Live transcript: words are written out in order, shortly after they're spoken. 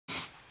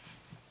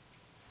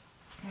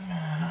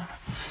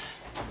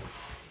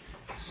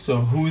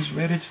So who's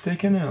ready to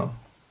take an L?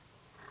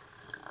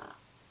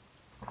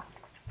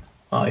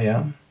 I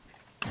am.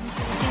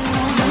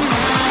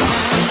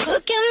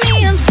 Look at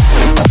me, I'm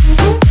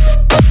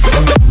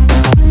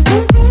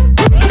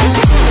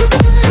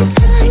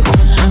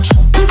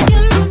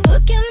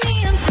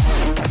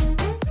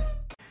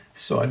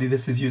So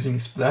Adidas is using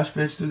splash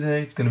pads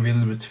today. It's gonna be a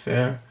little bit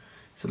fair.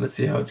 So let's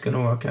see how it's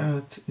gonna work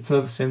out. It's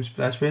not the same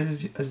splash pad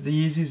as the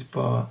Yeezys,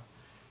 but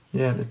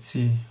yeah, let's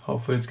see.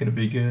 Hopefully it's gonna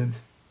be good.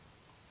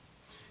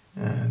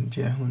 And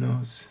yeah, who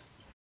knows.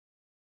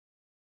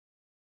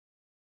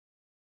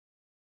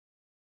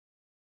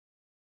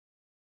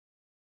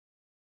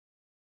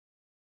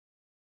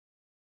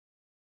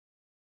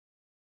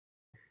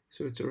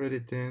 So it's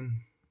already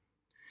 10.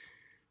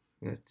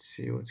 Let's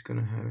see what's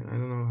gonna happen. I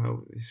don't know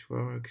how this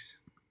works.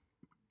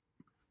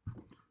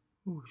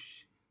 Oh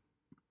shit.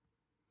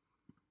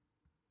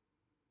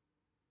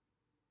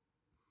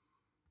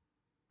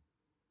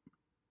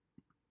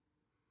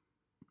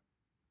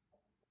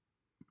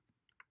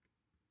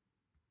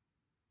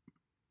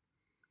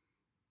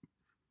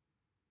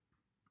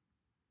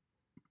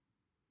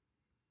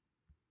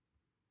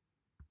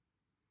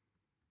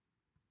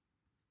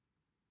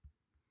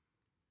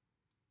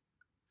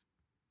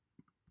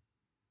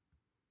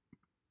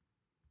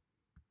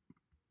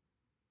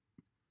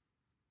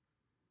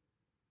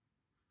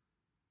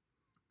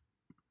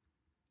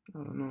 I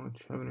don't know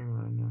what's happening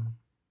right now.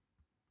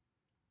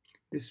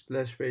 This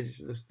splash page is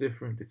just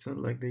different. It's not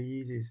like the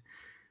Yeezys.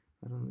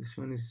 I don't know, this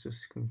one is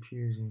just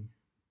confusing.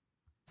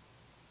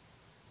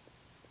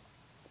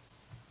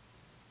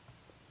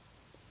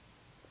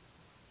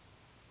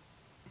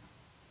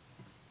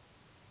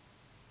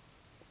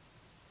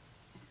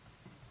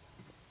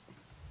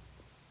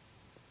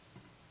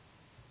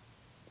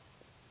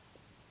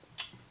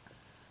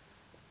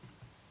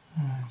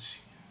 Let's see.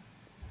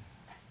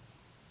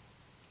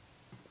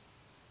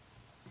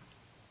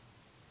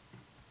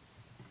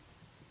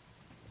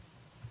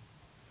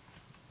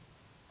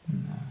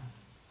 No.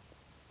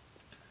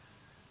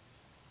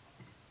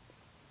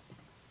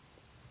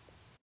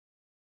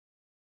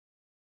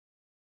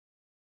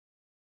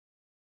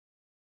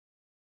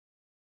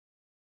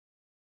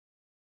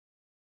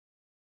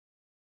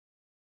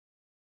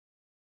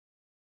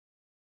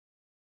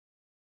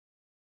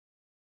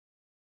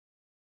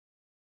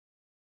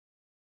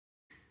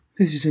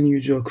 This is a new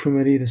joke from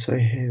Adidas. I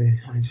hate it.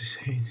 I just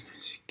hate it. I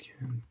just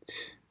can't.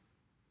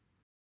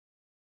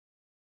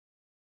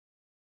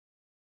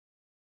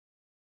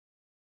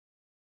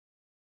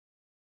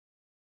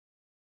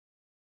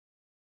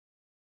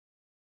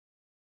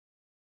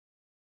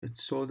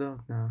 It's sold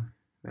out now.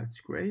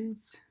 That's great.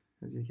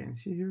 As you can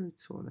see here,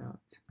 it's sold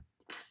out.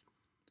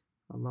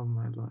 I love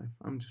my life.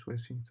 I'm just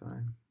wasting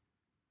time.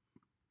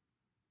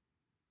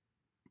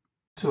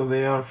 So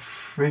they are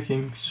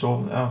freaking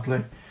sold out.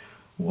 Like,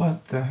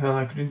 what the hell?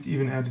 I couldn't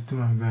even add it to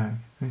my bag.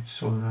 It's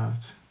sold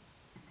out.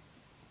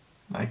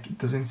 Like, it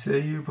doesn't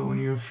say here, but when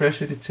you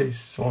refresh it, it says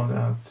sold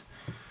out.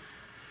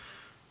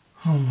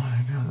 Oh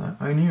my god,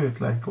 I knew it.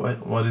 Like,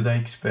 what did I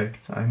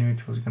expect? I knew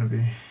it was gonna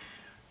be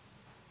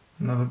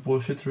another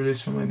bullshit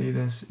release from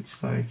Adidas.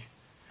 It's like,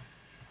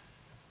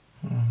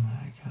 oh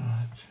my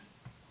god.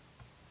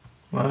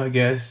 Well, I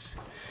guess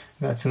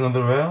that's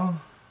another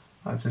L.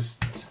 I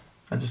just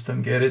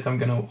don't get it. I'm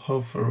gonna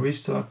hope for a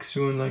restock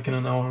soon, like in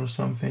an hour or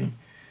something.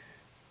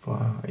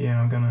 But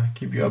yeah, I'm gonna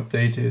keep you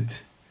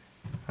updated.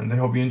 And I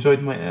hope you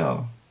enjoyed my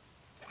L.